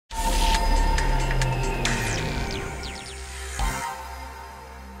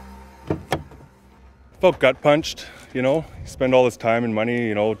Felt gut punched, you know. You spend all this time and money,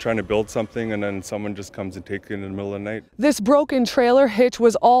 you know, trying to build something, and then someone just comes and takes it in the middle of the night. This broken trailer hitch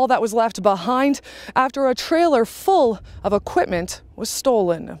was all that was left behind after a trailer full of equipment was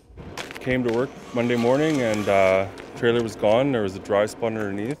stolen. Came to work Monday morning and trailer was gone. There was a dry spot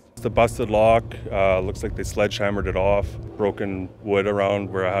underneath. The busted lock, looks like they sledgehammered it off. Broken wood around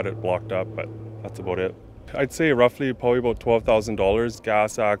where I had it blocked up, but that's about it. I'd say roughly probably about $12,000,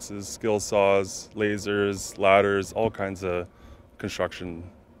 gas axes, skill saws, lasers, ladders, all kinds of construction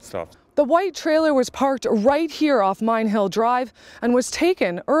stuff. The white trailer was parked right here off Mine Hill Drive and was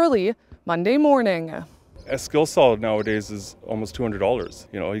taken early Monday morning. A skill saw nowadays is almost $200.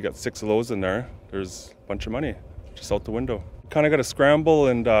 You know, you got 6 of those in there. There's a bunch of money just out the window. Kind of got to scramble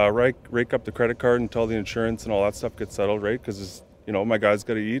and rake up the credit card until the insurance and all that stuff gets settled, right? Because, you know, my guys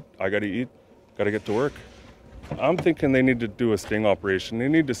got to eat, I got to eat, got to get to work. I'm thinking they need to do a sting operation. They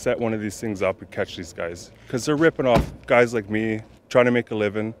need to set one of these things up and catch these guys. Because they're ripping off guys like me, trying to make a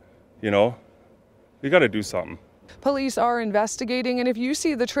living, you know. You got to do something. Police are investigating, and if you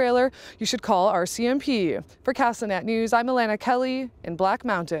see the trailer, you should call RCMP. For Castanet News, I'm Alana Kelly in Black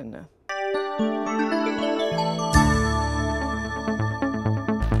Mountain.